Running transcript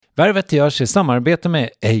Värvet görs i samarbete med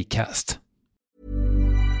Acast.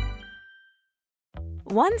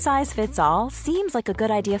 One size fits all seems like a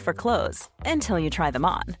good idea for clothes until you try them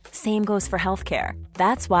on. Same goes for healthcare.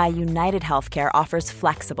 That's why United Healthcare offers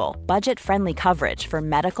flexible, budget-friendly coverage for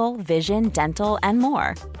medical, vision, dental, and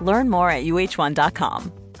more. Learn more at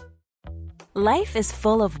uh1.com. Life is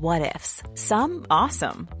full of what-ifs. Some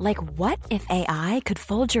awesome, like what if AI could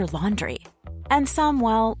fold your laundry? And some,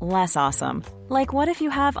 well, less awesome, like what if you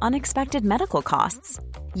have unexpected medical costs?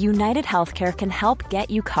 United Healthcare can help get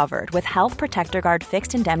you covered with Health Protector Guard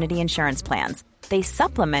fixed indemnity insurance plans. They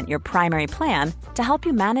supplement your primary plan to help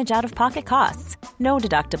you manage out-of-pocket costs. No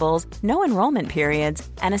deductibles, no enrollment periods,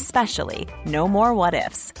 and especially no more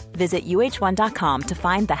what-ifs. Visit uh1.com to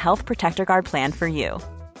find the Health Protector Guard plan for you.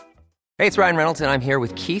 Hey, it's Ryan Reynolds, and I'm here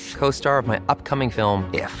with Keith, co-star of my upcoming film,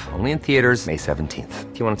 If, only in theaters May 17th.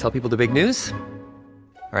 Do you want to tell people the big news?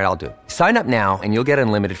 All right, I'll do it. Sign up now and you'll get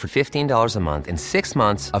unlimited for $15 a month and 6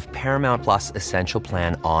 months of Paramount Plus Essential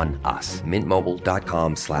Plan on us.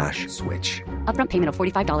 MintMobile.com/switch. Upfront payment of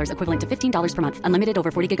 $45 equivalent to $15 per month. Unlimited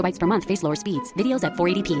over 40 gigabytes per month. Face lower speeds. Videos at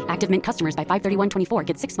 480p. Active Mint customers by 531.24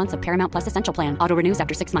 get 6 months of Paramount Plus Essential Plan. Auto renews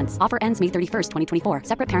after 6 months. Offer ends May 31st, 2024.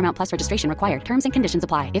 Separate Paramount Plus registration required. Terms and conditions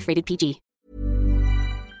apply if rated PG.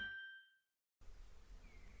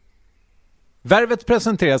 Värvet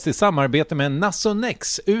presenteras i samarbete med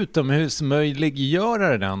Nasonex,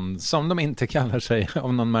 utomhusmöjliggöraren, som de inte kallar sig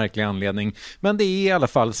av någon märklig anledning. Men det är i alla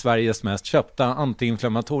fall Sveriges mest köpta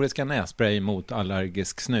antiinflammatoriska nässpray mot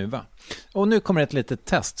allergisk snuva. Och nu kommer ett litet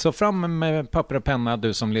test, så fram med papper och penna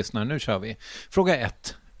du som lyssnar, nu kör vi. Fråga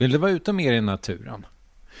 1. Vill du vara ute mer i naturen?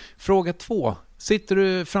 Fråga 2. Sitter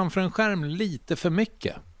du framför en skärm lite för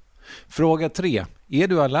mycket? Fråga 3. Är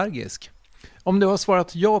du allergisk? Om du har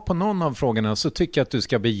svarat ja på någon av frågorna så tycker jag att du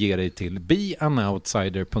ska bege dig till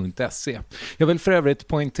beanoutsider.se. Jag vill för övrigt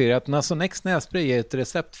poängtera att Nasonex nässpray är ett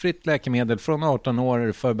receptfritt läkemedel från 18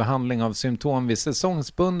 år för behandling av symptom vid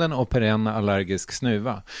säsongsbunden och perenn allergisk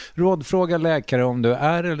snuva. Rådfråga läkare om du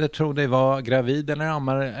är eller tror dig vara gravid eller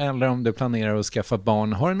ammar, eller om du planerar att skaffa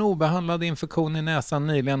barn, har en obehandlad infektion i näsan,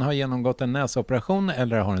 nyligen har genomgått en näsoperation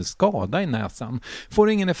eller har en skada i näsan. Får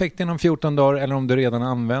ingen effekt inom 14 dagar eller om du redan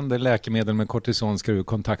använder läkemedel med kortison ska du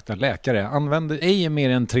kontakta läkare. Använd ej mer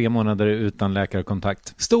än 3 månader utan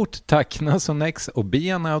läkarkontakt. Stort tack Nasonex och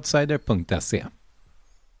beanoutsider.se.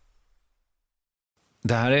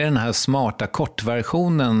 Det här är den här smarta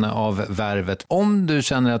kortversionen av Värvet. Om du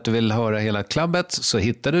känner att du vill höra hela klabbet så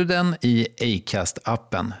hittar du den i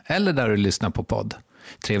Acast-appen eller där du lyssnar på podd.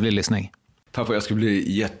 Trevlig lyssning. Pappa, jag ska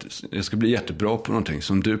bli jättebra på någonting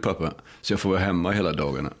som du, pappa. Så jag får vara hemma hela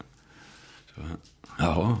dagarna. Så,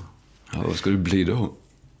 jaha. Ja, vad ska du bli då?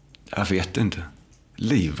 Jag vet inte.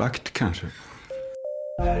 Livvakt kanske.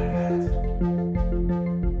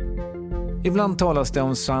 Ibland talas det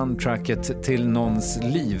om soundtracket till någons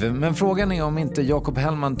liv, men frågan är om inte Jakob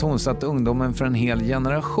Hellman tonsatt ungdomen för en hel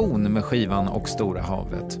generation med skivan Och Stora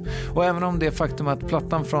havet. Och även om det faktum att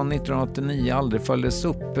plattan från 1989 aldrig följdes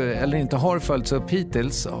upp eller inte har följts upp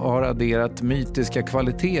hittills har adderat mytiska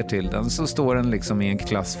kvaliteter till den, så står den liksom i en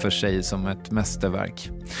klass för sig som ett mästerverk.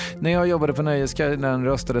 När jag jobbade på Nöjesguiden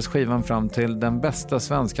röstades skivan fram till den bästa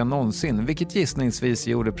svenska någonsin, vilket gissningsvis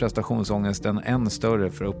gjorde prestationsångesten än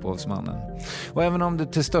större för upphovsmannen. Och även om det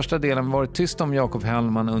till största delen varit tyst om Jakob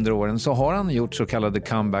Hellman under åren så har han gjort så kallade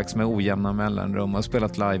comebacks med ojämna mellanrum och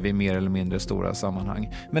spelat live i mer eller mindre stora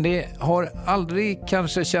sammanhang. Men det har aldrig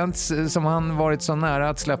kanske känts som han varit så nära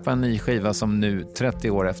att släppa en ny skiva som nu,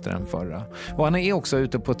 30 år efter den förra. Och han är också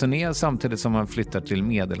ute på turné samtidigt som han flyttar till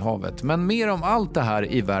Medelhavet. Men mer om allt det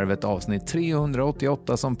här i Värvet avsnitt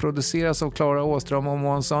 388 som produceras av Klara Åström och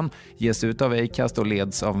Månsson, ges ut av Acast och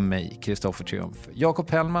leds av mig, Kristoffer Triumf.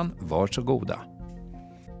 Jakob Hellman, varsågoda.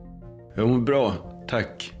 Jag mår bra,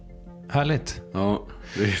 tack. Härligt. Ja,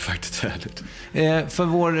 det är faktiskt härligt.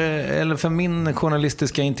 För min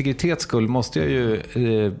journalistiska integritets skull måste jag ju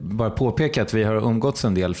bara påpeka att vi har umgåtts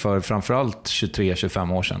en del för framförallt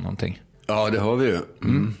 23-25 år sedan någonting. Ja, det har vi ju.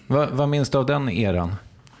 Vad minns du av den eran?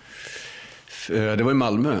 Det var i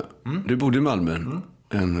Malmö. Du bodde i Malmö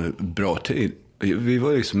en bra tid. Vi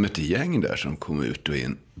var liksom ett gäng där som kom ut och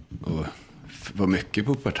in. Och var mycket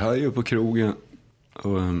på partaj och på krogen.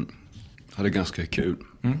 Och hade ganska kul.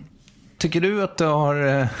 Tycker du att det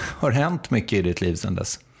har hänt mycket i ditt liv sedan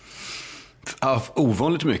dess? Ja,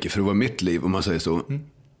 ovanligt mycket för det var mitt liv om man säger så.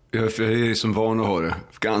 Jag är som van att ha det.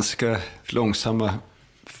 Ganska långsamma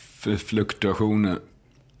fluktuationer.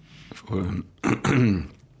 Och,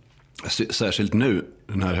 särskilt nu,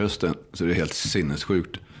 den här hösten, så är det helt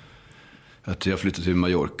sinnessjukt att jag flyttat till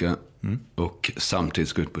Mallorca och samtidigt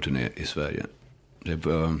ska ut på turné i Sverige. Det är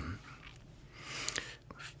bara...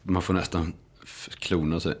 Man får nästan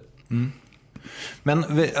klona sig. Men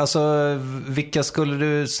alltså, vilka skulle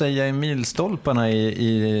du säga är milstolparna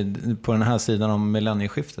på den här sidan om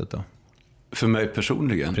millennieskiftet då? För mig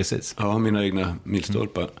personligen? Precis. Ja, mina egna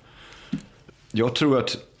milstolpar. Jag tror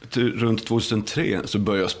att runt 2003 så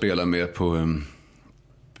började jag spela mer på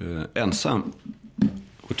ensam.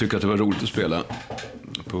 Och tyckte att det var roligt att spela.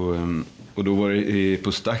 Och då var det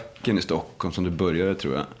på Stacken i Stockholm som det började,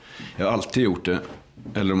 tror jag. Jag har alltid gjort det.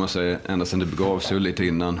 Eller om man säger, ända sedan det begav sig och lite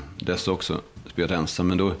innan dess också. Spelat ensam,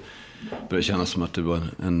 men då började det kännas som att det var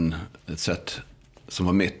ett sätt som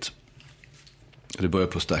var mitt. Det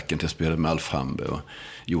började på Stacken till jag spelade med Alf Hambe och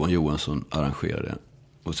Johan Johansson arrangerade.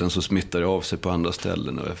 Och sen så smittade det av sig på andra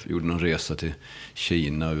ställen och jag gjorde någon resa till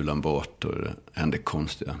Kina och Ulan Bator och det hände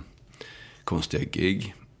konstiga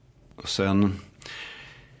gig. Och sen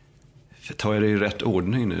tar jag det i rätt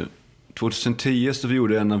ordning nu. 2010 så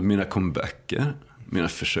gjorde jag en av mina comebacker, mina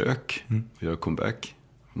försök att göra comeback,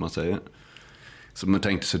 om man säger. Så man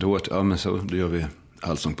tänkte sig då att då gör vi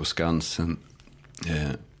Allsång på Skansen,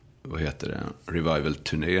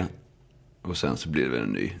 revival-turné. Och sen så blir det en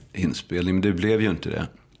ny inspelning. Men det blev ju inte det.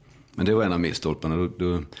 Men det var en av milstolparna.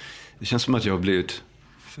 Det känns som att jag har blivit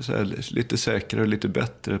lite säkrare och lite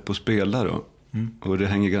bättre på att spela då. Och det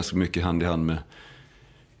hänger ganska mycket hand i hand med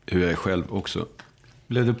hur jag är själv också.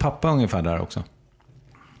 Blev du pappa ungefär där också?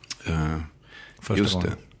 Just gången.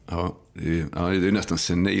 Det. Ja, det är nästan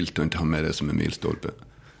senilt att inte ha med det som en milstolpe.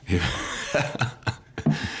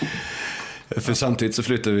 För samtidigt så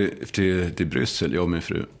flyttade vi till Bryssel, jag och min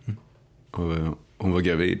fru. Och hon var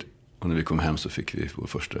gravid. Och när vi kom hem så fick vi vår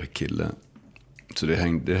första kille. Så det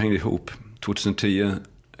hängde ihop. 2010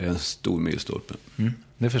 är en stor milstolpe.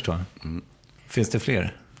 Det förstår jag. Finns det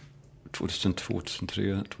fler? 2002,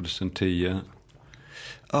 2003, 2010.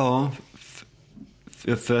 Ja,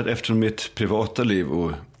 för eftersom mitt privata liv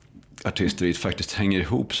och artisteriet faktiskt hänger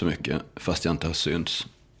ihop så mycket, fast jag inte har synts,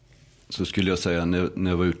 så skulle jag säga när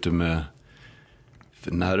jag var ute med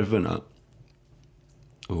Nerverna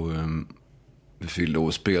och vi fick lov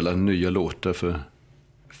att spela nya låtar för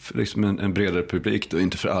liksom en bredare publik då,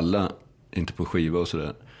 inte för alla, inte på skiva och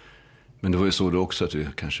sådär. Men det var ju så då också att vi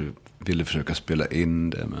kanske ville försöka spela in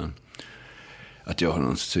det, men att jag har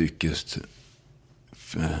någon psykiskt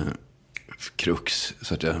krux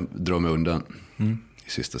så att jag drar mig undan i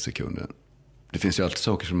sista sekunden. Det finns ju alltid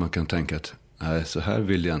saker som man kan tänka att nej, så här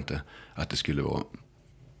vill jag inte att det skulle vara.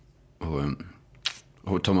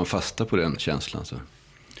 Och tar man fasta på den känslan så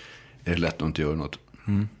är det lätt att inte göra något.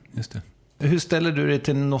 Just det. Hur ställer du dig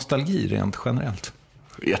till nostalgi rent generellt?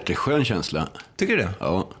 Jätteskön känsla. Tycker du det?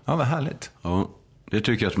 Ja. Ja, vad härligt. Ja, det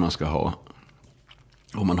tycker jag att man ska ha.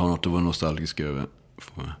 Om man har något att vara nostalgisk över.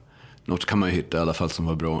 Något kan man ju hitta i alla fall som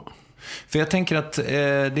var bra. För jag tänker att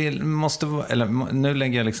det måste vara, eller nu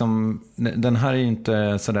lägger jag liksom, den här är ju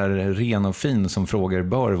inte sådär ren och fin som frågor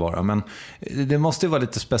bör vara, men det måste ju vara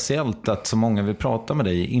lite speciellt att så många vill prata med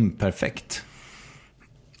dig imperfekt.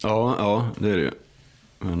 Ja, det är det ju.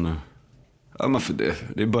 Men för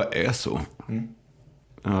det bara är så.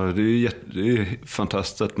 Ja, det är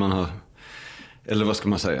fantastiskt att man har, eller vad ska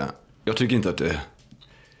man säga, jag tycker inte att det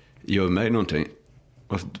gör mig någonting.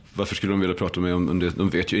 Varför skulle de vilja prata med mig om det? De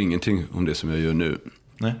vet ju ingenting om det som jag gör nu.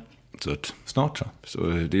 Nej, så att, snart så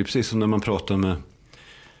det är precis som när man pratar med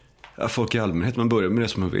folk i allmänhet. Man börjar med det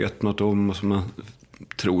som man vet något om och som man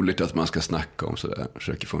tror lite att man ska snacka om. Sådär.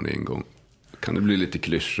 Försöker få en ingång. Kan det bli lite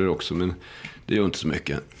klyschor också, men det gör inte så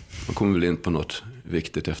mycket. Man kommer väl in på något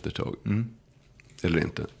viktigt efter ett tag. Eller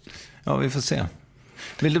inte. Ja, vi får se.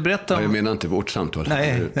 Vill du berätta om... Ja, jag menar inte vårt samtal.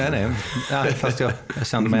 Nej, fast jag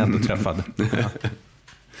kände mig ändå träffad. Ja.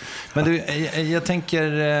 Men du, jag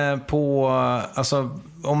tänker på, alltså,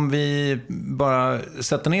 om vi bara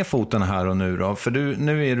sätter ner foten här och nu då. För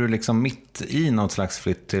nu är du liksom mitt i något slags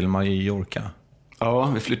flytt till Mallorca. Ja,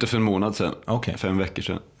 vi flyttade för en månad sedan. Okay. 5 veckor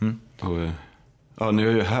sedan. Och,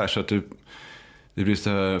 nu är jag här så att det blir så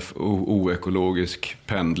här oekologisk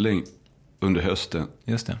pendling under hösten.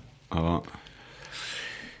 Just det. Ja.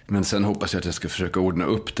 Men sen hoppas jag att jag ska försöka ordna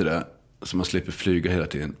upp det där så man slipper flyga hela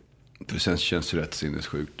tiden. För sen känns det rätt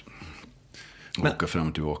sinnessjukt. Åka fram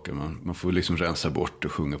och tillbaka. Man får liksom rensa bort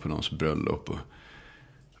och sjunga på någons bröllop och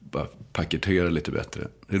bara paketera lite bättre.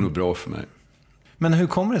 Det är nog bra för mig. Men hur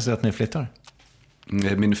kommer det sig att ni flyttar?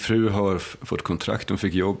 Min fru har fått kontrakt. Hon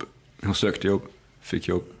fick jobb. Hon sökte jobb. Fick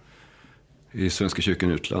jobb i Svenska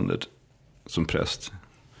kyrkan i utlandet som präst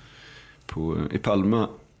i Palma,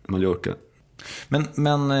 Mallorca.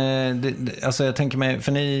 Men alltså jag tänker mig,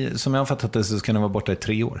 för ni, som jag har fattat det, så ska ni vara borta i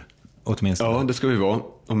 3 år åtminstone. Ja, det ska vi vara,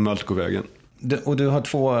 om allt går vägen. Och du har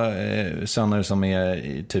 2 söner som är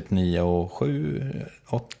i typ 9 och 7,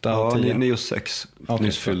 8 och 10? Ja, 9 och 6. Okay,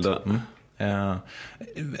 nyss fyllda.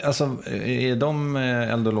 Alltså, är de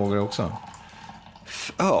eldologer också?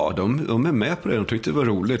 Ja, de är med på det. De tyckte det var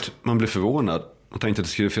roligt. Man blev förvånad. Jag tänkte att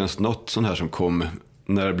det skulle finnas något sånt här som kom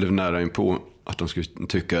när det blev nära in på. Att de skulle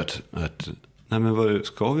tycka att nej men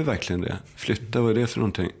ska vi verkligen det? Flytta, vad är det för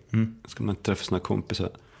någonting? Ska man inte träffa sina kompisar?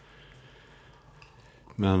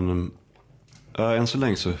 Men än så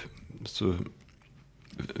länge så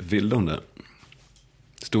vill de det.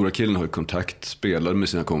 Stora killen har ju kontakt, spelar med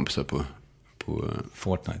sina kompisar på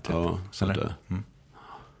Fortnite typ. Ja, sådär.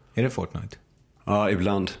 Är det Fortnite? Ja,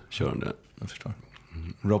 ibland kör de det. Jag förstår.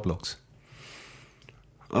 Roblox?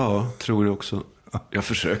 Ja, tror det också. Jag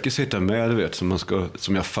försöker sitta med, du vet,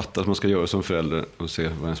 som jag fattar att man ska göra som förälder och se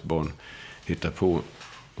vad ens barn hittar på.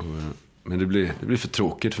 Men det blir för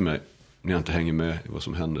tråkigt för mig när jag inte hänger med i vad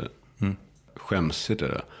som händer. Skämsigt är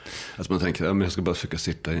det. Att man tänker, men jag ska bara försöka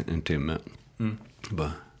sitta i en timme.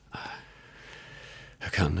 Bara,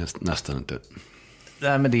 jag kan nästan inte.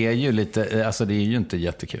 Nej, men det är ju lite, alltså det är ju inte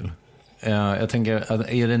jättekul. Jag tänker,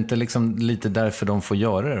 är det inte liksom lite därför de får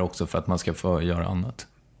göra det också, för att man ska få göra annat?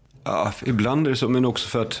 Ja, ibland är det så, men också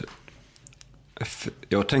för att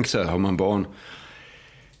jag tänker så här, har man barn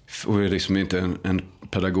och är liksom inte en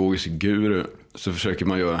pedagogisk guru, så försöker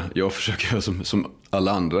man jag försöker göra som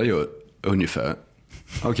alla andra gör ungefär.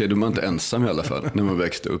 Okej, då är man inte ensam i alla fall när man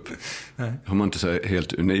växte upp. Nej. Har man inte så här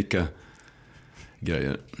helt unika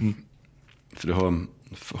grejer. För det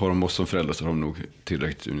har de oss som föräldrar, så har de nog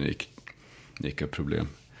tillräckligt unika problem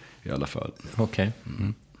i alla fall. Okej.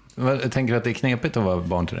 Tänker du att det är knepigt att vara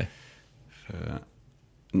barn till dig?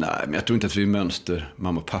 Nej, men jag tror inte att vi är mönster,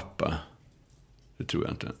 mamma och pappa. Det tror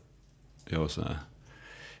jag inte.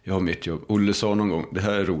 Jag har mitt jobb. Olle sa någon gång, det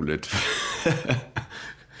här är roligt.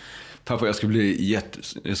 Pappa, jag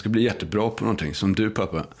ska bli jättebra på någonting, som du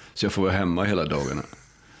pappa. Så jag får vara hemma hela dagarna.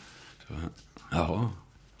 Så, ja,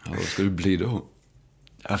 vad ska du bli då?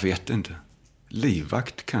 Jag vet inte.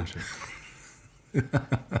 Livvakt kanske.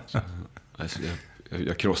 Alltså,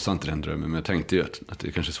 jag krossar inte den drömmen, men jag tänkte ju att det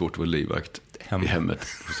är kanske svårt att vara livvakt i hemmet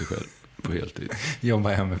för sig själv på heltid. Jobba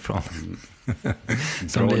hemifrån.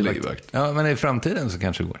 Som livvakt. Ja, men i framtiden så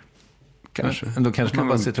kanske det går. Kanske. Då kanske man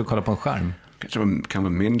bara sitter och kollar på en skärm. Kanske kan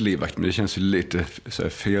vara min livvakt, men det känns ju lite så här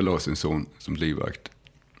fel av sin son som livvakt.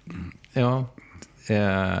 Ja,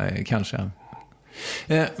 kanske.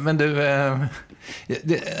 Men du,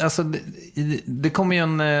 det kom ju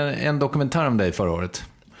en dokumentär om dig förra året.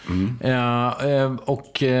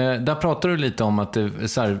 Och där pratar du lite om att det,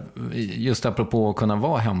 så här, just apropå att kunna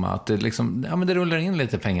vara hemma, att det liksom, ja, men det rullar in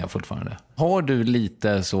lite pengar fortfarande. Har du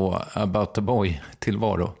lite så about the boy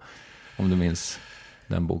tillvaro, om du minns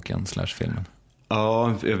den boken / filmen?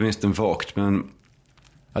 Ja, jag minns den vagt, men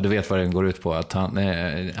ja, du vet vad den går ut på, att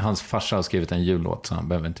hans farsa har skrivit en jullåt, så han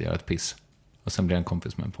behöver inte göra ett piss. Och sen blir han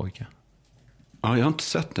kompis med en pojke. Ja, jag har inte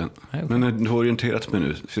sett den. Nej, okay. Men du har orienterat mig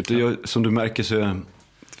nu. För som du märker så är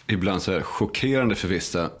ibland så här chockerande för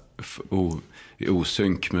vissa i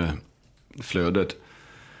osynk med flödet.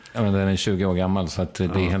 Ja, men den är 20 år gammal, så att det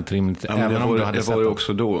är helt rimligt. Ja, även om du hade sett den.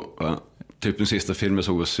 Också då. Va? Typ den sista filmen jag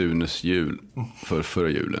såg var Sunes jul förra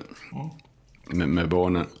julen. Med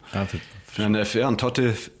barnen. Ja, men jag antar att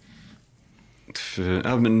det...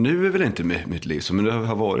 men nu är väl inte mitt liv så, men det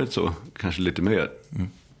har varit så kanske lite mer.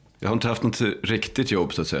 Jag har inte haft något riktigt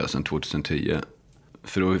jobb så att säga sedan 2010.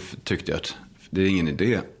 För då tyckte jag att det är ingen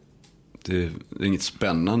idé. Det är inget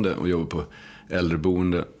spännande att jobba på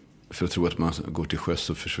äldreboende, för att tro att man går till sjöss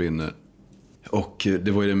och försvinner. Och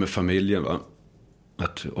det var ju det med familjen, va?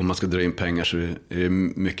 Att om man ska dra in pengar så är det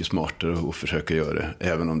mycket smartare att försöka göra det,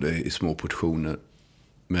 även om det är i små portioner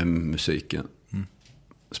med musiken.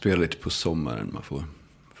 Spela lite på sommaren, man får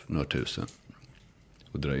några tusen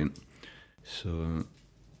och dra in. Så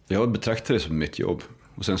jag betraktar det som mitt jobb.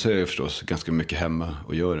 Och sen så är jag förstås ganska mycket hemma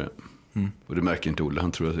och gör det. Och det märker inte Olle,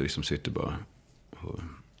 han tror att jag liksom sitter bara och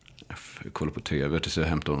kollar på tv tills jag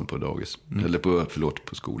hämtar honom på dagis. Eller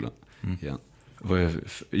på skolan igen.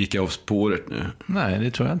 Gick jag av spåret nu? Nej,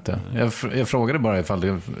 det tror jag inte. Jag frågade bara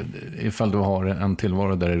ifall du har en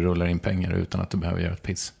tillvaro där det rullar in pengar utan att du behöver göra ett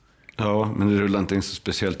piss. Ja, men det rullar inte så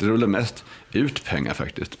speciellt. Det rullar mest ut pengar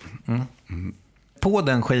faktiskt. På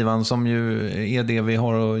den skivan, som ju är det vi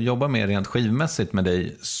har att jobba med rent skivmässigt med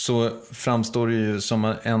dig, så framstår det ju som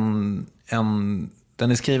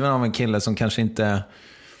den är skriven av en kille som kanske inte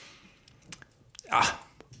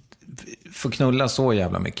får knulla så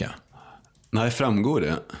jävla mycket. Nej, framgår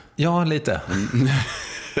det? Ja, lite.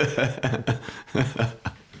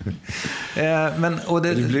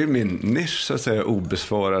 Det blir min nisch så att säga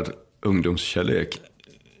obesvarad ungdomskärlek.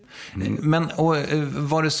 Men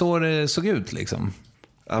var det så det såg ut liksom?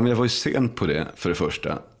 Ja, men jag var ju sen på det, för det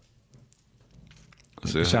första.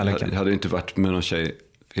 Alltså, jag hade inte varit med någon tjej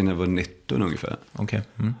innan jag var 19 ungefär. Okej.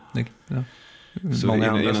 Ja. Så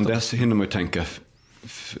innan dess hinner man ju tänka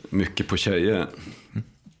mycket på tjejer.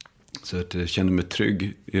 Så att jag kände mig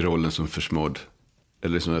trygg i rollen som försmådd.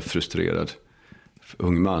 Eller som en frustrerad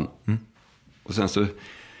ung man. Och sen så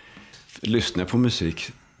lyssnade jag på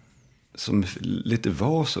musik som lite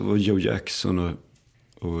var så. Var Joe Jackson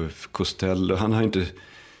och Costello. Han har inte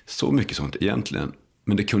så mycket sånt egentligen.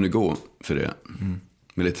 Men det kunde gå för det.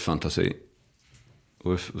 Med lite fantasi.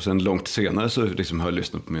 Och sen långt senare så liksom har jag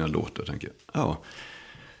lyssnat på mina låtar och tänker,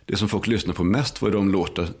 det som folk lyssnar på mest var de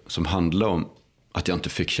låtar som handlar om att jag inte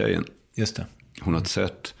fick tjejen. Just det. Hon har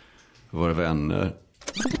sett våra vänner.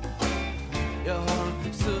 Jag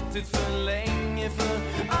har suttit för länge för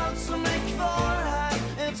allt som är kvar här,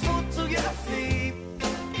 ett fotografi.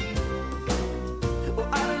 Och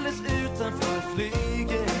alldeles utanför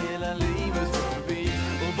flyger hela livet förbi.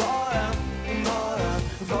 Och bara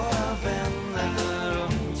vara vänner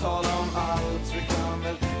och tala om allt vi kan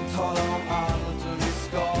väl, tala om allt och vi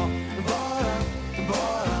ska.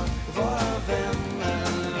 Bara vara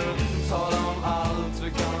vänner och tala om allt vi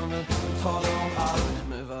kan väl, tala om allt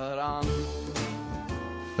med varann.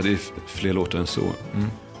 Ja, det är fler låtar än så.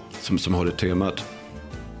 Som har det temat.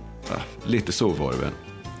 Ja, lite så var det väl.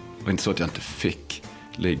 Det var inte så att jag inte fick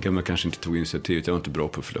ligga, men kanske inte tog initiativet. Jag var inte bra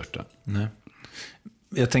på att flirta. Nej.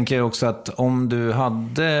 Jag tänker också att om du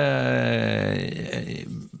hade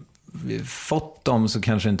fått dem så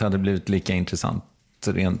kanske det inte hade blivit lika intressant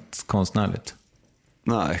rent konstnärligt.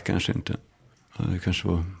 Nej, kanske inte. Det kanske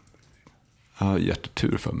var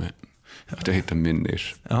jättetur för mig. Att jag hittade min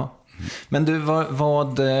nisch. Ja. Men du,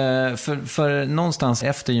 för någonstans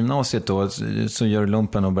efter gymnasiet då så gör du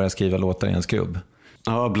lumpen och börjar skriva låtar i en skrubb?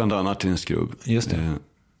 Ja, bland annat i en skrubb. Just det.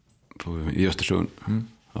 I Östersund.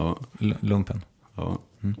 Ja. Lumpen. Ja.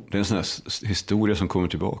 Det är en sån här historia som kommer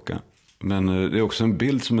tillbaka. Men det är också en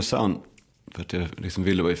bild som är sann. För att jag liksom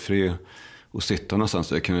ville vara i fred och sitta någonstans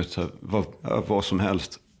där jag kunde ta vad som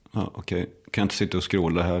helst. Ja, okej. Kan jag inte sitta och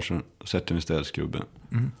scrolla här så sätter jag mig istället i skrubben.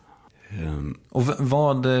 Och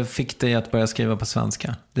vad fick dig att börja skriva på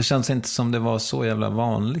svenska? Det känns inte som det var så jävla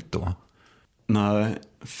vanligt då. Nej,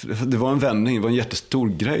 det var en vändning. Det var en jättestor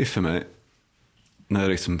grej för mig. När jag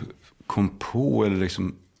liksom kom på, eller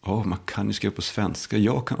liksom, man kan ju skriva på svenska.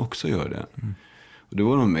 Jag kan också göra det. Och det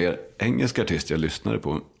var nog mer engelska artister jag lyssnade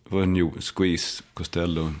på. Det var New Squeeze,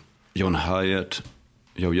 Costello, John Hyatt,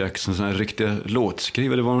 Joe Jackson. Sådana här riktiga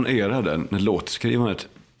låtskrivare. Det var någon era där när låtskrivandet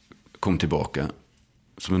kom tillbaka.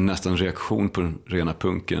 Som en nästan reaktion på den rena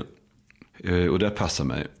punken. Och det passade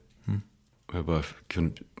mig. Och jag bara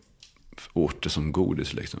kunde åt det som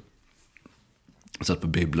godis liksom. Jag satt på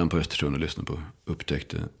bibblan på Östersund och lyssnade på,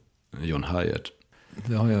 upptäckte John Hyatt.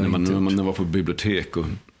 Det har jag när man var på bibliotek och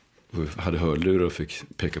hade hörlurar och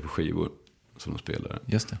fick peka på skivor som de spelade.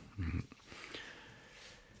 Just det.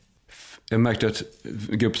 Jag märkte att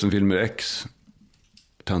grupp som Wilmer X,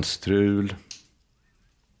 Tant Strul,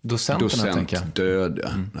 Docent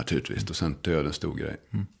Död, naturligtvis. Docent Död, en stor grej.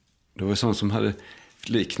 Det var sånt som hade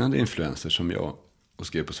liknande influenser som jag och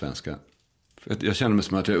skrev på svenska. För jag kände mig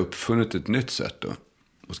som att jag uppfunnit ett nytt sätt då,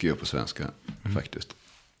 att skriva på svenska, faktiskt.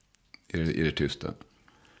 I det tysta.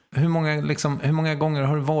 Hur många gånger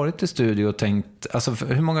har du varit i studio och tänkt, alltså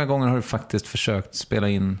hur många gånger har du faktiskt försökt spela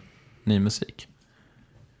in ny musik?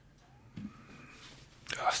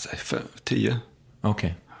 10.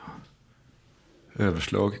 Okej.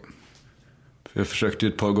 Överslag. Jag försökte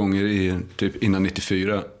ett par gånger typ innan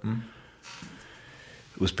 94.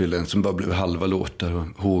 Och spela en som bara blev halva låtar och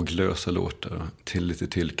håglösa låtar och lite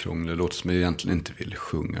tillkrångliga låtar som jag egentligen inte vill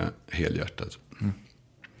sjunga helhjärtat.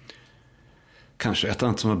 Kanske ett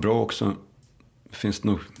annat som var bra också. Finns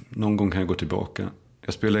nog, någon gång kan jag gå tillbaka.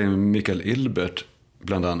 Jag spelade in med Mikael Ilbert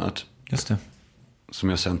bland annat. Just det. Som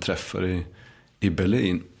jag sen träffade i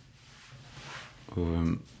Berlin. Och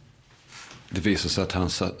det visade sig att han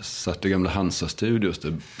satt i gamla Hansa-studios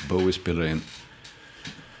där Bowie spelade in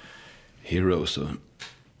Heroes och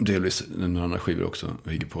delvis några andra skivor också,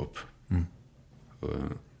 Iggy Pop. Och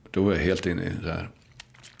då var jag helt inne i det där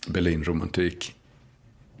Berlin-romantik.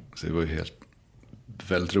 Så det var ju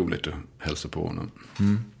väldigt roligt att hälsa på honom.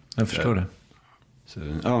 Jag förstår det.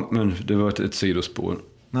 Så, ja, men det var ett sidospår.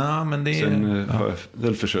 Ja, men det är... Sen har jag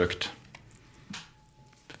väl försökt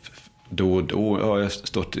då och då. Ja, jag har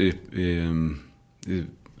stått i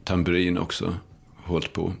tamburin också.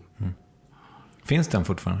 Hållit på. Finns den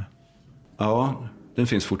fortfarande? Ja, den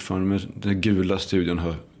finns fortfarande. Men den gula studion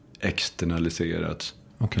har externaliserats.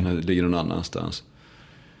 Okay. Den ligger någon annanstans.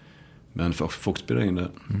 Men folk spelar in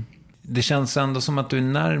det. Det känns ändå som att du är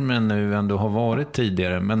närmare nu än du har varit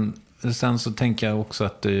tidigare. Men sen så tänker jag också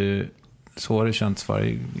att så har det känts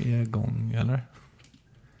varje gång, eller?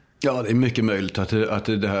 Ja, det är mycket möjligt att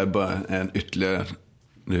det här bara är en ytterligare,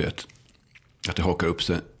 du vet, att det hakar upp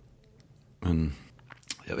sig. Men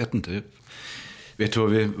jag vet inte. Vet du var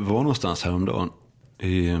vi var någonstans häromdagen?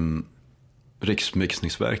 I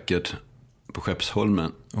Riksmixningsverket på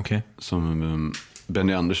Skeppsholmen. Okay. Som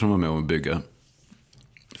Benny Andersson var med och bygga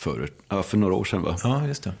förut. Ja, för några år sedan, va? Ja,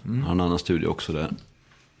 just det. Han har en annan studio också där.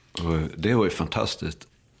 Och det var ju fantastiskt.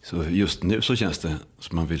 Så just nu så känns det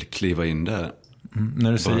som man vill kliva in där.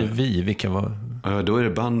 När du säger vi, vilka var? Ja, då är det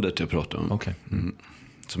bandet jag pratar om. Okay.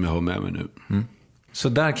 Som jag har med mig nu. Så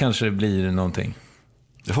där kanske det blir någonting.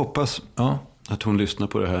 Jag hoppas att hon lyssnar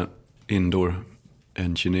på det här indoor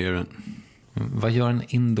engineeren. Vad gör en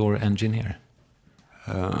indoor engineer?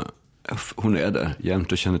 Hon är där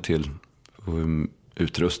jämt och känner till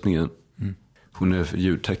utrustningen. Hon är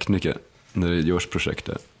ljudtekniker när det görs projekt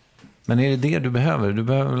där. Men är det du behöver? Du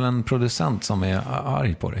behöver väl en producent som är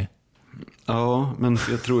arg på dig? Ja, men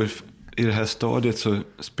jag tror i det här stadiet så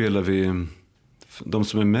spelar vi... De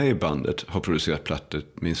som är med i bandet har producerat plattor,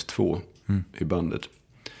 minst 2 i bandet.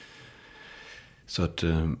 Så att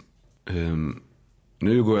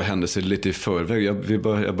nu går jag händelser lite i förväg.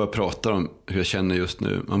 Jag bara pratar om hur jag känner just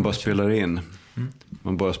nu. Man bara spelar in.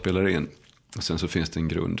 Man bara spelar in. Och sen så finns det en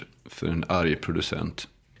grund för en arg producent.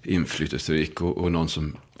 Inflytelserik och någon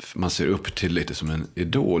som man ser upp till lite som en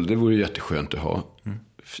idol. Det vore jätteskönt att ha.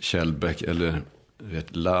 Kjellbäck eller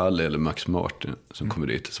Lalle eller Max Martin som kommer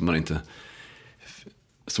dit.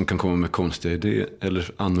 Som kan komma med konstiga idéer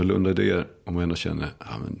eller annorlunda idéer. Om man ändå känner,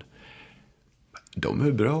 men de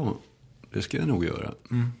är bra. Det ska jag nog göra.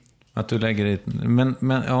 Att du lägger det... Men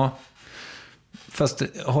ja... Fast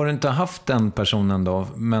har du inte haft den personen då,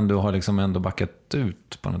 men du har liksom ändå backat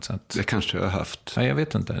ut på något sätt? Det kanske jag har haft. Ja, jag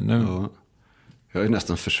vet inte. Nu... Ja. Jag har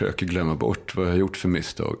nästan försökt glömma bort vad jag har gjort för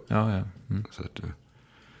misstag. Ja. Så att,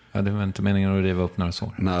 ja, det var inte meningen att riva upp några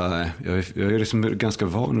sår. Nej, jag är liksom ganska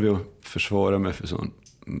van vid att försvara mig för sånt.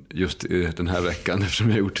 Just i den här veckan eftersom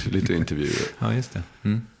jag har gjort lite intervjuer. Ja, just det.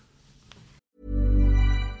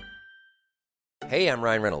 Hey, I'm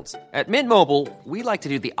Ryan Reynolds. At Mint Mobile, we like to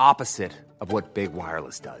do the opposite of what Big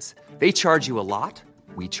Wireless does. They charge you a lot,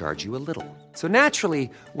 we charge you a little. So naturally,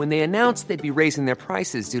 when they announced they'd be raising their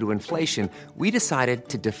prices due to inflation, we decided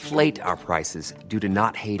to deflate our prices due to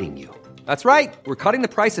not hating you. That's right. We're cutting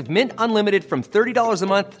the price of Mint Unlimited from $30 a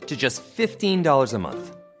month to just $15 a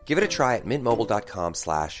month. Give it a try at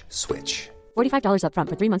mintmobile.com/switch. $45 up front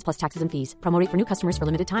for 3 months plus taxes and fees. Promo rate for new customers for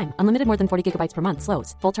limited time. Unlimited more than 40 gigabytes per month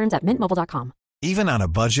slows. Full terms at mintmobile.com. Even on a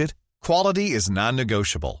budget, quality is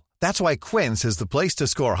non-negotiable. That's why Quince is the place to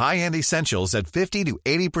score high-end essentials at 50 to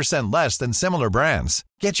 80% less than similar brands.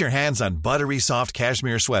 Get your hands on buttery soft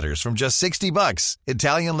cashmere sweaters from just $60,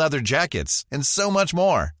 Italian leather jackets, and so much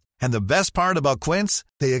more. And the best part about Quince,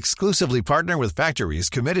 they exclusively partner with factories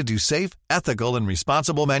committed to safe, ethical, and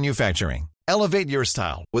responsible manufacturing. Elevate your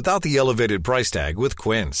style without the elevated price tag with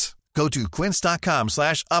Quince. Go to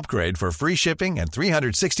quince.com/upgrade for free shipping and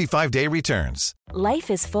 365-day returns.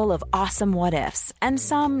 Life is full of awesome what-ifs, and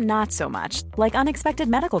some not so much, like unexpected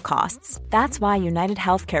medical costs. That's why United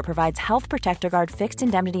Healthcare provides Health Protector Guard fixed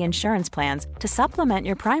indemnity insurance plans to supplement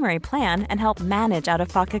your primary plan and help manage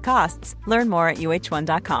out-of-pocket costs. Learn more at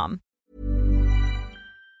uh1.com.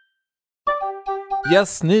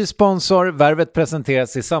 Yes, ny sponsor. Värvet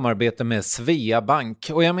presenteras i samarbete med Svea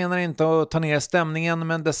Bank. Och jag menar inte att ta ner stämningen,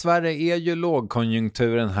 men dessvärre är ju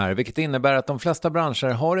lågkonjunkturen här, vilket innebär att de flesta branscher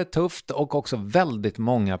har det tufft och också väldigt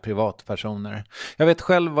många privatpersoner. Jag vet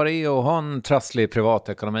själv vad det är att ha en trasslig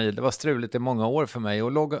privatekonomi. Det var struligt i många år för mig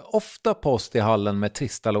och låg ofta post i hallen med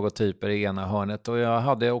trista logotyper i ena hörnet. Och jag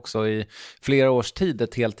hade också i flera års tid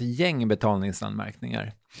ett helt gäng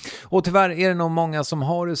betalningsanmärkningar. Och tyvärr är det nog många som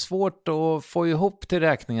har det svårt att få ihop till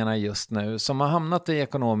räkningarna just nu, som har hamnat i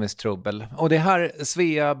ekonomiskt trubbel. Och det här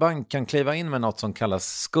Svea Bank kan kliva in med något som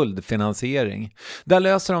kallas skuldfinansiering. Där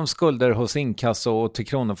löser de skulder hos inkasso och till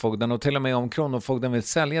Kronofogden, och till och med om Kronofogden vill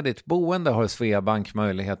sälja ditt boende har Svea Bank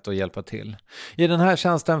möjlighet att hjälpa till. I den här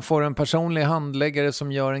tjänsten får du en personlig handläggare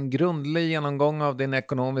som gör en grundlig genomgång av din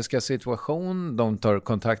ekonomiska situation. De tar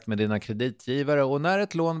kontakt med dina kreditgivare och när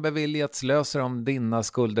ett lån beviljats löser de dina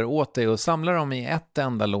skulder åt dig och samlar dem i ett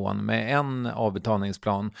enda lån med en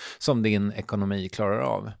avbetalningsplan som din ekonomi klarar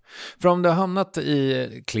av. För om du har hamnat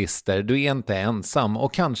i klister, du är inte ensam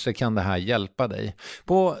och kanske kan det här hjälpa dig.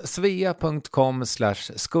 På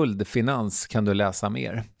svea.com/skuldfinans kan du läsa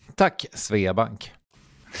mer. Tack Svea Bank.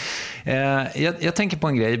 Jag tänker på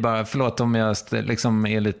en grej bara, förlåt om jag liksom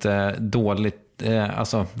är lite dålig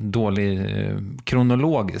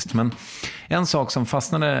kronologiskt, men en sak som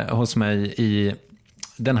fastnade hos mig i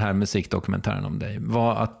den här musikdokumentären om dig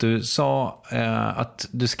var att du sa att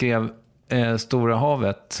du skrev Stora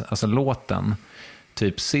havet, alltså låten,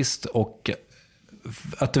 typ sist, och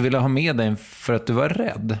att du ville ha med dig för att du var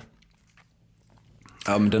rädd.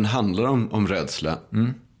 Ja, men den handlar om rädsla.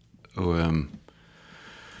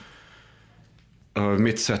 Och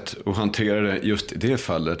mitt sätt att hantera det just i det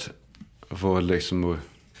fallet var liksom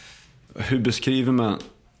hur beskriver man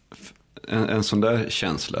en sån där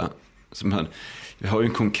känsla? Vi har ju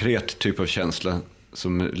en konkret typ av känsla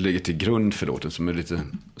som ligger till grund för låten, som är lite,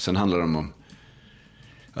 sen handlar det om,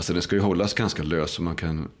 alltså den ska ju hållas ganska lös, så man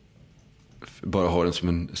kan bara ha den som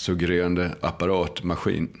en suggererande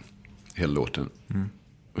apparatmaskin hela låten.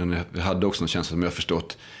 Men jag hade också en känsla som jag har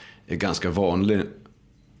förstått är ganska vanlig,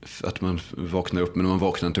 att man vaknar upp, men man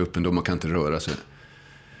vaknar inte upp ändå, man kan inte röra sig.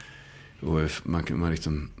 Och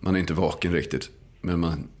man är inte vaken riktigt,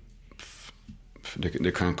 men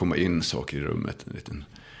det kan komma in saker i rummet, en liten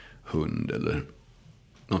hund eller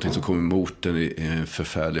någonting som kommer emot den i en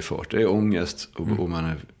förfärlig fart. Det är ångest och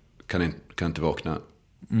man kan inte vakna.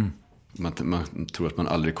 Man tror att man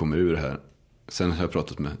aldrig kommer ur det här. Sen har jag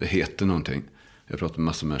pratat med, det heter någonting, jag har pratat med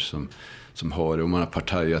massor med som har det, och man har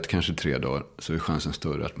partajat kanske 3 dagar, så är chansen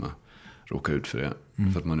större att man råkar ut för det.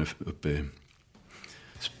 För att man är uppe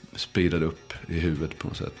speedad upp i huvudet på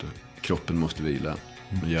något sätt. Kroppen måste vila,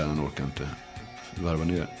 men hjärnan orkar inte varva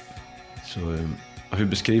ner. Så hur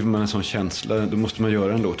beskriver man en sån känsla? Då måste man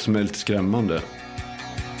göra en låt som är lite skrämmande.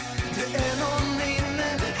 Det är någon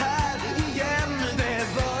inne här igen. Det är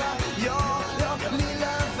bara jag,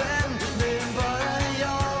 lilla vän. Det är bara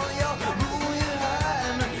jag bor ju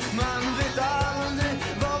här. Men man vet aldrig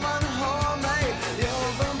var man har mig. Jag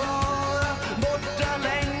var bara borta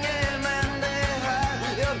länge, men det är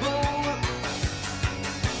här jag bor.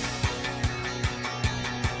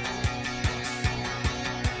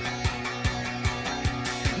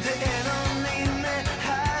 Det är någon inne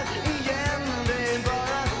här igen. Det är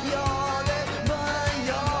bara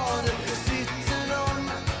jag, det sitter någon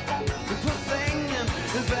på sängen.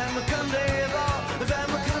 Vem kan det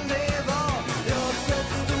vara? Jag har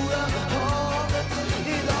sett stora havet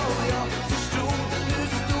idag, och jag förstod hur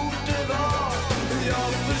stort det var.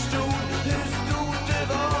 Jag förstod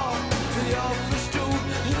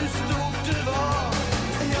hur stort det var.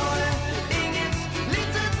 Jag är inget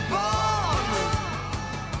litet barn.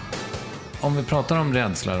 Om vi pratar om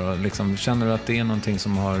rädsla då, liksom, känner du att det är någonting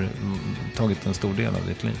som har tagit en stor del av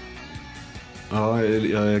ditt liv? Ja,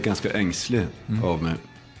 jag är ganska ängslig av mig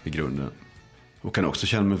i grunden. Och kan också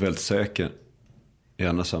känna mig väldigt säker i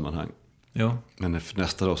andra sammanhang. Ja. Men för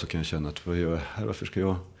nästa dag så kan jag känna att vad gör jag här? Varför ska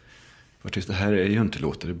jag? Det här är ju inte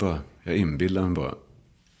låter, det är bara, jag inbillar mig bara.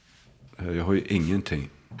 Jag har ju ingenting,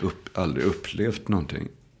 aldrig upplevt någonting.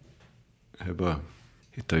 Jag bara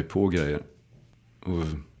hittar ju på grejer. Och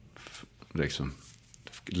liksom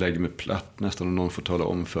lägger mig platt nästan, om någon får tala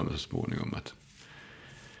om för mig så småningom att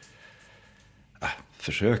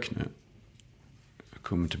försök nu. Jag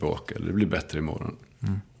kommer tillbaka, eller det blir bättre imorgon.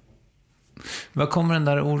 Var kommer den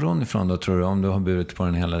där oron ifrån då, tror du, om du har burit på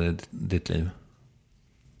den hela ditt liv?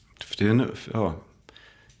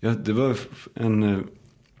 Det var en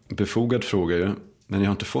befogad fråga ju, men jag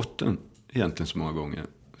har inte fått den egentligen så många gånger.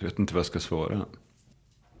 Jag vet inte vad jag ska svara.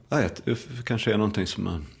 Det kanske är någonting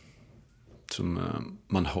som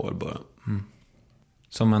man har bara.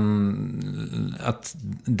 Som att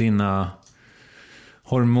dina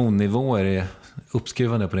hormonnivåer är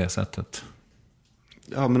uppskruvade på det sättet.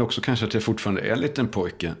 Ja, men också kanske att jag fortfarande är en liten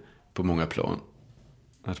pojke på många plan.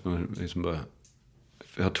 Att man liksom bara,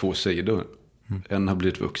 jag har 2 sidor. En har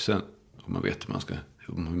blivit vuxen och man vet hur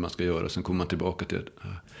man ska göra. Sen kommer man tillbaka till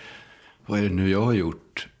vad är det nu jag har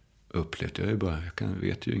gjort, upplevt? Jag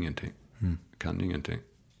vet ju ingenting. Kan ingenting.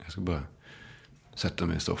 Jag ska bara sätta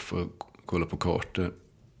mig i soffan och kolla på kartor.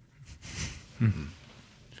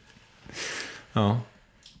 Ja.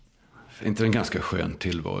 Är inte en ganska skön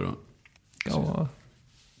tillvaro? Ja.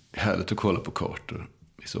 Härligt att kolla på kartor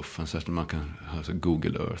i soffan, så att man kan ha så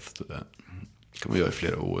Google Earth. Så där. Det kan man göra i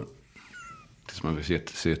flera år. Tills man vill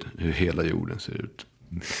se hur hela jorden ser ut.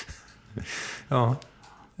 Ja,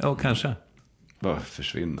 kanske. Bara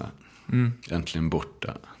försvinna. Äntligen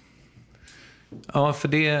borta. Ja, för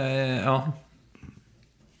det,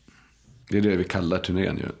 Det är det vi kallar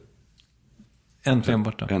turnén ju. Äntligen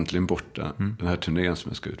borta. Äntligen borta. Den här turnén som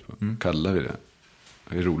jag ska ut på. Kallar vi det.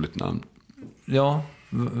 Det är ett roligt namn. Ja,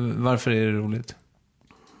 varför är det roligt?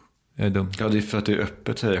 Jag är dum. Ja, det är för att det är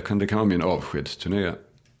öppet här. Det kan vara min avskedsturné.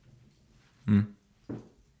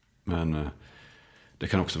 Men det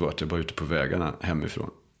kan också vara att jag var ute på vägarna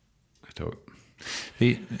hemifrån ett tag.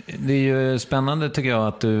 Det är ju spännande tycker jag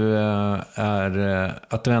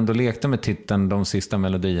att du ändå lekte med titeln De sista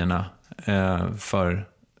melodierna för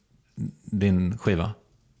din skiva.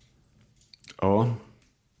 Ja.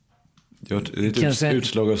 Det är ett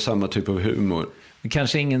utslag av samma typ av humor.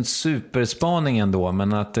 Kanske ingen superspaning ändå,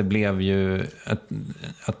 men att det blev ju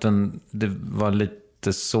det var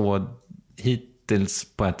lite så hittills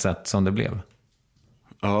på ett sätt som det blev.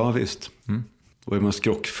 Ja, visst. Och är man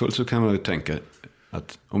skrockfull så kan man ju tänka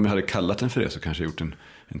att om jag hade kallat den för det så kanske jag gjort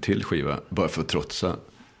en till skiva bara för att trotsa.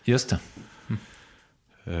 Just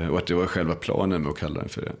det. Och att det var själva planen med att kalla den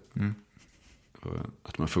för det. Och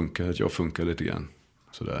att jag funkar lite grann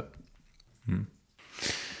sådär.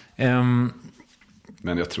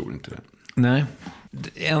 Men jag tror inte det. Nej.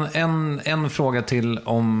 En fråga till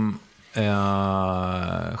om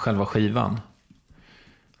själva skivan.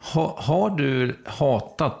 Har du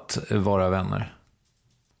hatat Våra vänner?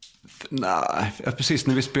 Nej, precis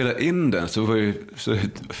när vi spelade in den så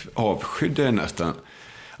avskydde jag nästan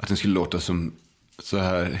att den skulle låta som så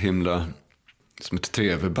här himla som ett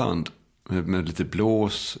tv-band med lite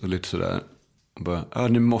blås och lite sådär. Och bara,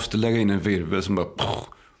 ni måste lägga in en virvel som bara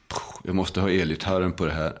jag måste ha elgitarren på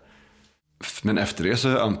det här. Men efter det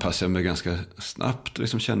så anpassade jag mig ganska snabbt och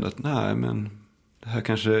liksom kände att nej, men det här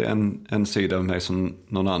kanske är en sida av mig som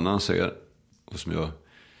någon annan ser och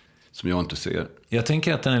som jag inte ser. Jag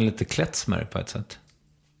tänker att den är lite kletsmer på ett sätt.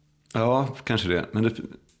 Ja, kanske det. Men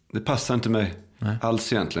det passar inte mig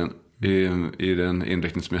alls egentligen i den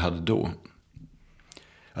inriktning som jag hade då.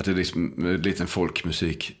 Att det är liksom en liten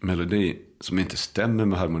folkmusikmelodi som inte stämmer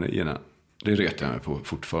med harmonierna. Det retar jag mig på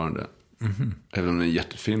fortfarande. Även om det är en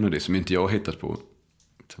jättefin melodi som inte jag har hittat på.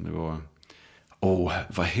 Utan det var...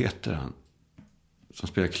 vad heter han? Som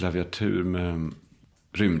spelar klaviatur med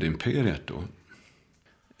Rymdimperiet då.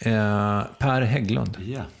 Per Hägglund.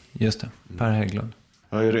 Ja. Just det, Per Hägglund.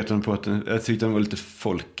 Ja, jag retade mig på att jag tyckte den var lite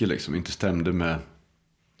folkig liksom. Inte stämde med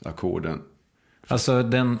ackorden. Alltså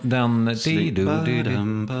den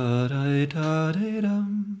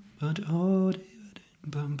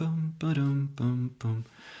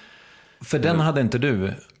för den hade inte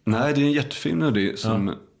du? Nej, det är en jättefin melodi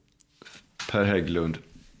som Per Hägglund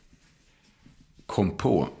kom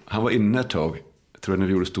på. Han var inne ett tag, jag tror när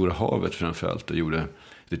vi gjorde Stora havet framförallt, och gjorde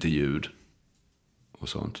lite ljud och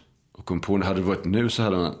sånt. Och kom på, när det hade varit nu så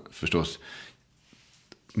hade han förstås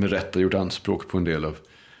med rätta gjort anspråk på en del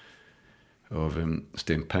av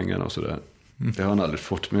stimpengarna och sådär. Det har han aldrig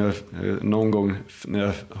fått, men någon gång när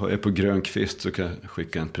jag är på grön kvist så kan jag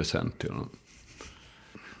skicka en present till honom.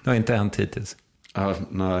 Det har inte hänt hittills?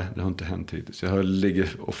 Nej, det har inte hänt hittills. Jag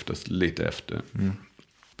ligger oftast lite efter.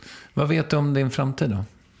 Vad vet du om din framtid då?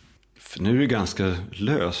 För nu är det ganska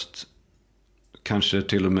löst. Kanske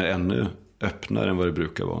till och med ännu öppnare än vad det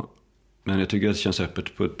brukar vara. Men jag tycker att det känns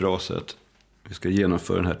öppet på ett bra sätt. Vi ska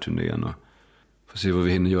genomföra den här turnén och få se vad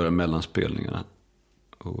vi hinner göra mellan spelningarna.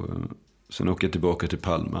 Och sen åker jag tillbaka till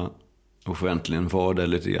Palma och får äntligen vara där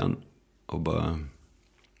lite grann. Och bara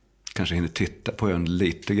kanske hinner titta på ön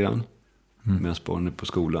lite grann. Medan barnen är på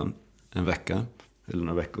skolan en vecka eller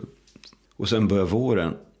några veckor. Och sen börjar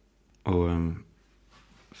våren. Och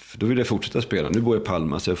för då vill jag fortsätta spela. Nu bor jag i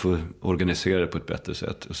Palma så jag får organisera det på ett bättre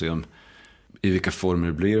sätt. Och se i vilka former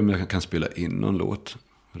det blir. Om jag kan spela in någon låt.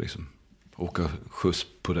 Och liksom åka skjuts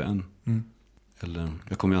på den. Eller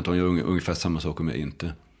jag kommer antagligen göra ungefär samma sak om jag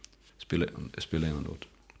inte spelar in en låt.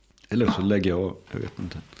 Eller så lägger jag av. Jag vet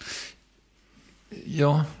inte.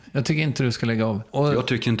 Ja, jag tycker inte du ska lägga av. Och jag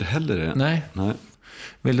tycker inte heller det. Nej.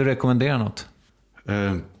 Vill du rekommendera något?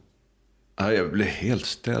 Jag blir helt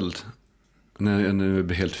ställd. När jag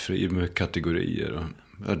blir helt fri med kategorier.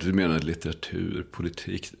 Du menar litteratur,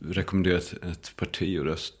 politik. Rekommenderar ett parti att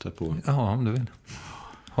rösta på. Ja, om du vill.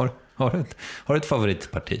 Har du ett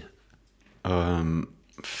favoritparti?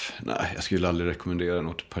 Nej, jag skulle aldrig rekommendera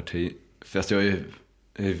något parti. Fast jag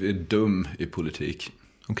är dum i politik.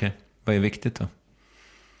 Okej. Vad är viktigt då?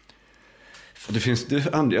 Det finns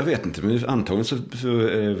jag vet inte, men antagligen så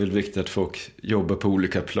är det väl viktigt att folk jobbar på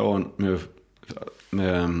olika plan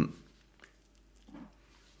med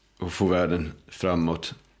att få världen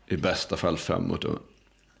framåt, i bästa fall framåt.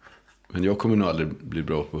 Men jag kommer nog aldrig bli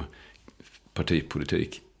bra på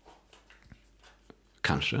partipolitik.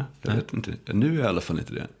 Kanske, jag vet inte. Nu är jag i alla fall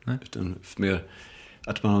inte det. Nej. Utan mer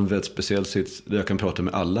att man har en väldigt speciell sits där jag kan prata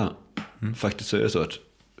med alla. Faktiskt så är det så att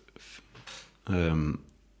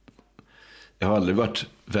jag har aldrig varit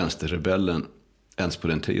vänsterrebellen ens på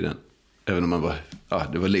den tiden. Även om man var,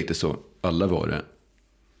 det var lite så, alla var det.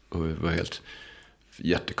 Och det var helt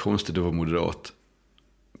jättekonstigt att vara moderat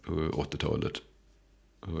på 80-talet.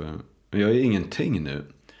 Men jag är ingenting nu.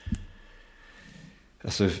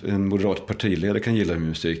 Alltså en moderat partiledare kan gilla min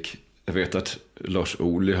musik. Jag vet att Lars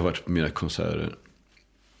Ohly har varit på mina konserter.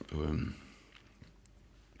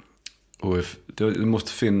 Och det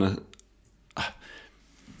måste finna...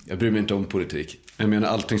 Jag bryr mig inte om politik. Jag menar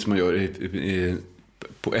allting som man gör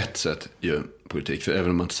på ett sätt gör politik. För även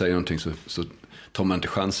om man inte säger någonting så tar man inte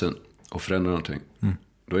chansen att förändra någonting.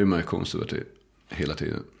 Då är man ju konservativ hela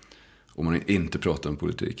tiden. Om man inte pratar om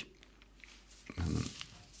politik.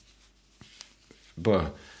 Bara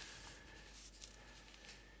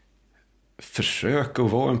försöka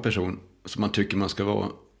att vara en person som man tycker man ska vara.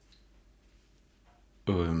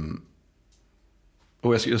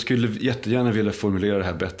 Och jag skulle jättegärna vilja formulera det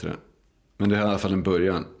här bättre. Men det är i alla fall en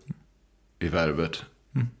början i Värvet.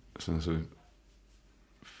 Sen så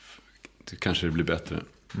kanske det blir bättre.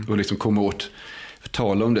 Och liksom komma åt,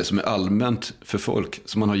 tala om det som är allmänt för folk,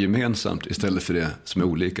 som man har gemensamt istället för det som är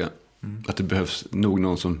olika. Att det behövs nog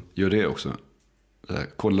någon som gör det också.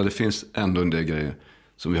 Kolla, det finns ändå en del grejer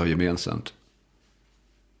som vi har gemensamt.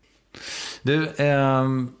 Du,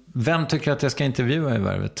 vem tycker att jag ska intervjua i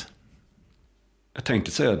Värvet? Jag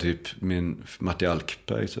tänkte säga typ min Matti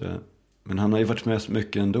Alkberg. Men han har ju varit med så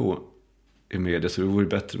mycket ändå i media, så det vore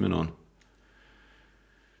bättre med någon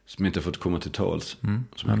som inte fått komma till tals.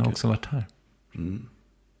 Han har också varit här.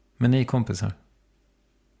 Men ni är kompisar?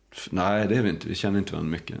 Nej, det är vi inte. Vi känner inte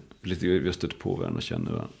varandra mycket. Vi har stött på varandra och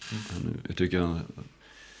känner varandra. Jag tycker han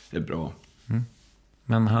är bra.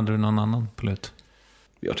 Men hade du någon annan på lut?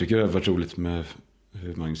 Jag tycker det har varit roligt med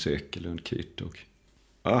Magnus Ekelund, Kit och...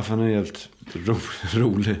 han är en helt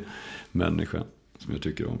rolig människa som jag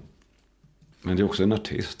tycker om. Men det är också en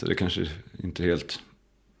artist. Det är kanske inte helt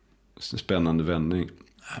spännande vändning.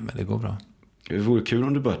 Nej, men det går bra. Det vore kul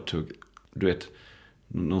om du bara tog, du vet,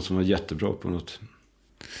 någon som var jättebra på något.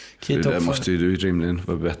 Det där måste ju du rimligen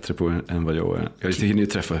vara bättre på än vad jag är. Jag hinner ju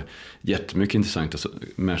träffa jättemycket intressanta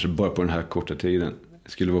människor bara på den här korta tiden.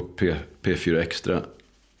 Det skulle vara P4 Extra.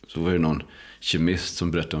 Så var det någon kemist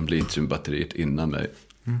som berättade om litiumbatteriet innan mig.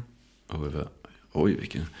 Och jag bara, oj,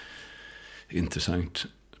 vilken intressant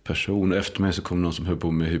person. Och efter mig så kom någon som höll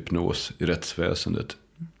på med hypnos i rättsväsendet.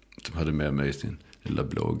 Som hade med mig i sin lilla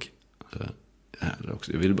blogg.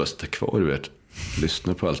 Jag ville bara sitta kvar, du vet.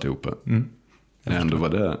 Lyssna på alltihopa. Jag ändå var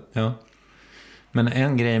där. Ja. Men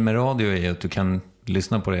en grej med radio är att du kan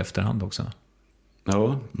lyssna på det i efterhand också.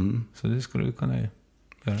 Ja. Så det skulle du kunna göra.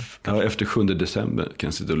 Ja, efter 7 december kan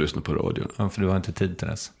jag sitta och lyssna på radio. Ja, för du har inte tid till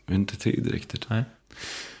det. Inte tid riktigt. Nej.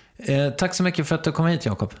 Tack så mycket för att du kom hit,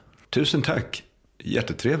 Jakob. Tusen tack.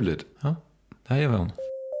 Jättetrevligt. Ja, det här gör vi om.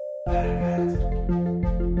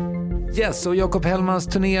 Yes, och Jakob Hellmans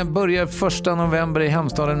turné börjar 1 november i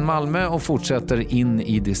hemstaden Malmö och fortsätter in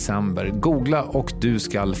i december. Googla och du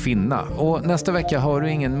ska finna. Och nästa vecka har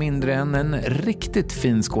du ingen mindre än en riktigt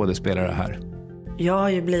fin skådespelare här. Jag har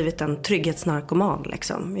ju blivit en trygghetsnarkoman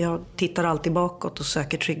liksom. Jag tittar alltid bakåt och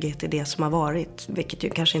söker trygghet i det som har varit. Vilket ju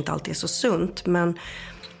kanske inte alltid är så sunt, men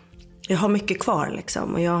jag har mycket kvar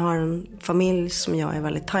liksom. Och jag har en familj som jag är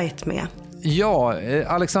väldigt tajt med. Ja,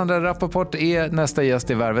 Alexandra Rappaport är nästa gäst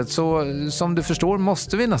i Värvet, så som du förstår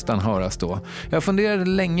måste vi nästan höras då. Jag funderade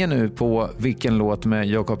länge nu på vilken låt med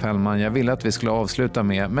Jakob Hellman jag ville att vi skulle avsluta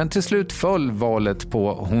med, men till slut föll valet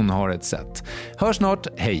på Hon har ett sätt. Hör snart,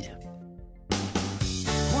 hej!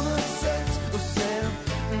 Hon har ett sätt att säga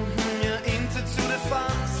jag inte trodde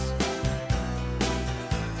fanns.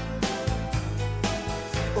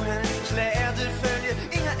 Och hennes kläder följer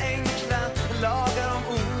inga enkla lagar om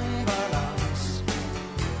obalans.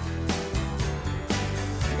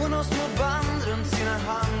 Hon har små band runt sina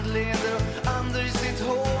handleder och andra i sitt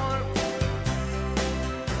hår.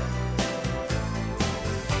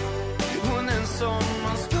 Hon är en sån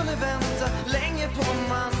man skulle vänta länge på om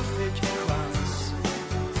man fick chans.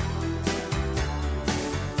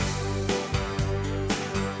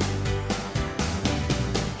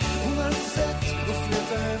 Hon har ett sätt att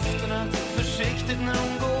flytta höfterna försiktigt när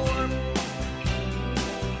hon går.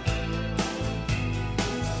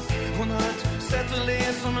 Hon har ett sätt att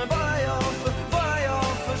le som är bara jag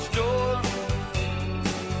förstår.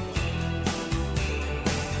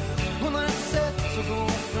 Hon har ett sätt att gå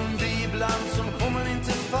förbi ibland som om man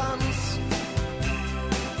inte fanns.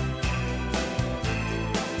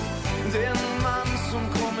 Det är en man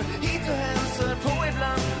som kommer hit och hälsar på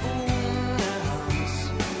ibland. Hon är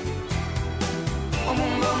hans. Om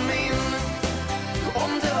hon var min,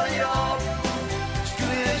 om det var jag,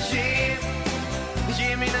 skulle jag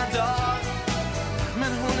ge mina dagar.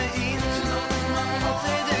 Men hon är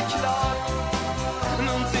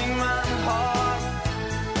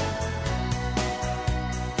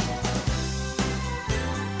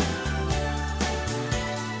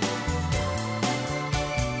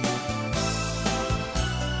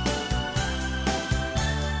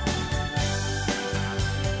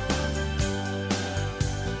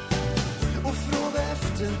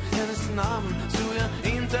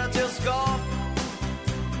sällskap.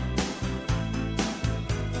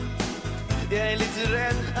 Jag är lite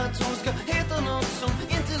rädd att hon ska heta något som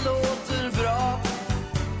inte låter bra.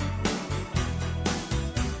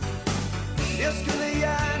 Jag skulle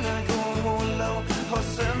gärna gå och hålla och ha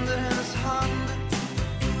sönder hennes hand.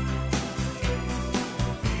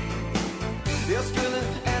 Jag skulle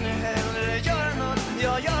ännu hellre göra något,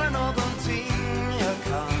 jag gör någonting jag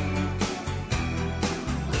kan.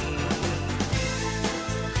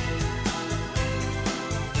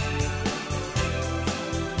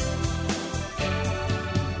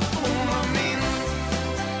 Hon var min,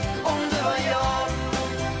 om det var jag,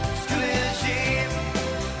 skulle jag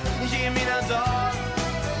ge mina dagar.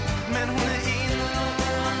 Men hon är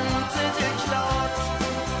inte det klart,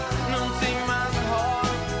 någonting man har.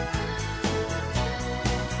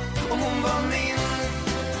 Om hon var min,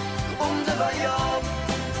 om det var jag,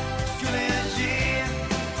 skulle jag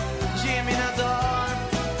ge mina dagar.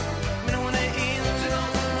 Men hon är inte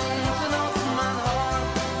något man har,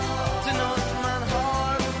 till något man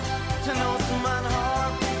har, till något man har.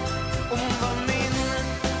 Om hon var min,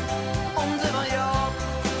 om det var jag,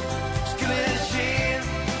 skulle jag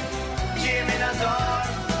ge mina dagar.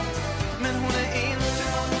 Men hon är inte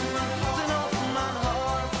något man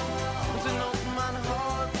har, till något man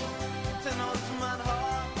har, till något man har.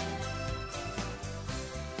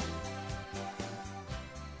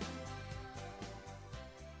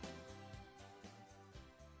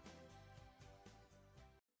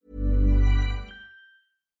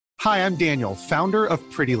 Hi, I'm Daniel, founder of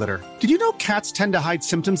Pretty Litter. Did you know cats tend to hide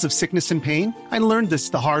symptoms of sickness and pain? I learned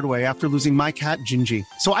this the hard way after losing my cat, Gingy.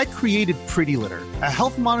 So I created Pretty Litter, a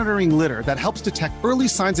health monitoring litter that helps detect early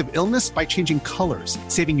signs of illness by changing colors,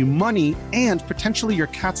 saving you money and potentially your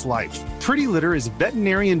cat's life. Pretty Litter is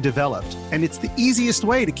veterinarian developed, and it's the easiest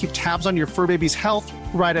way to keep tabs on your fur baby's health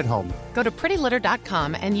right at home. Go to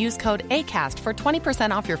prettylitter.com and use code ACAST for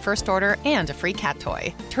 20% off your first order and a free cat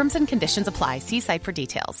toy. Terms and conditions apply. See site for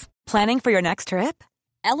details. Planning for your next trip?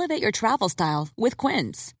 Elevate your travel style with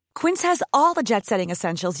Quince. Quince has all the jet-setting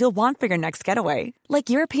essentials you'll want for your next getaway,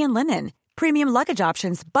 like European linen, premium luggage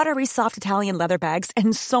options, buttery soft Italian leather bags,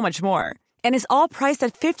 and so much more. And is all priced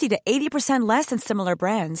at 50 to 80% less than similar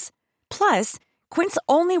brands. Plus, Quince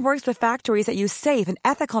only works with factories that use safe and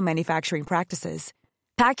ethical manufacturing practices.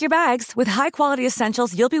 Pack your bags with high-quality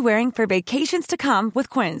essentials you'll be wearing for vacations to come with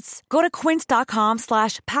Quince. Go to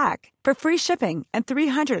quince.com/pack for free shipping and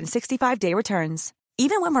 365-day returns.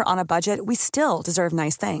 Even when we're on a budget, we still deserve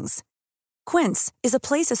nice things. Quince is a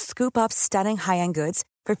place to scoop up stunning high-end goods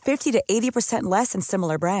for 50 to 80% less than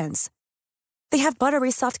similar brands. They have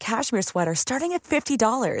buttery soft cashmere sweaters starting at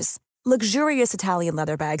 $50, luxurious Italian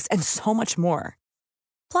leather bags, and so much more.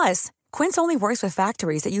 Plus, Quince only works with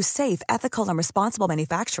factories that use safe, ethical, and responsible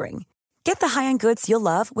manufacturing. Get the high-end goods you'll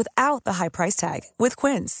love without the high price tag with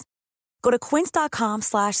Quince. Go to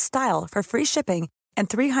quince.com/style for free shipping and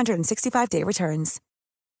 365-day returns.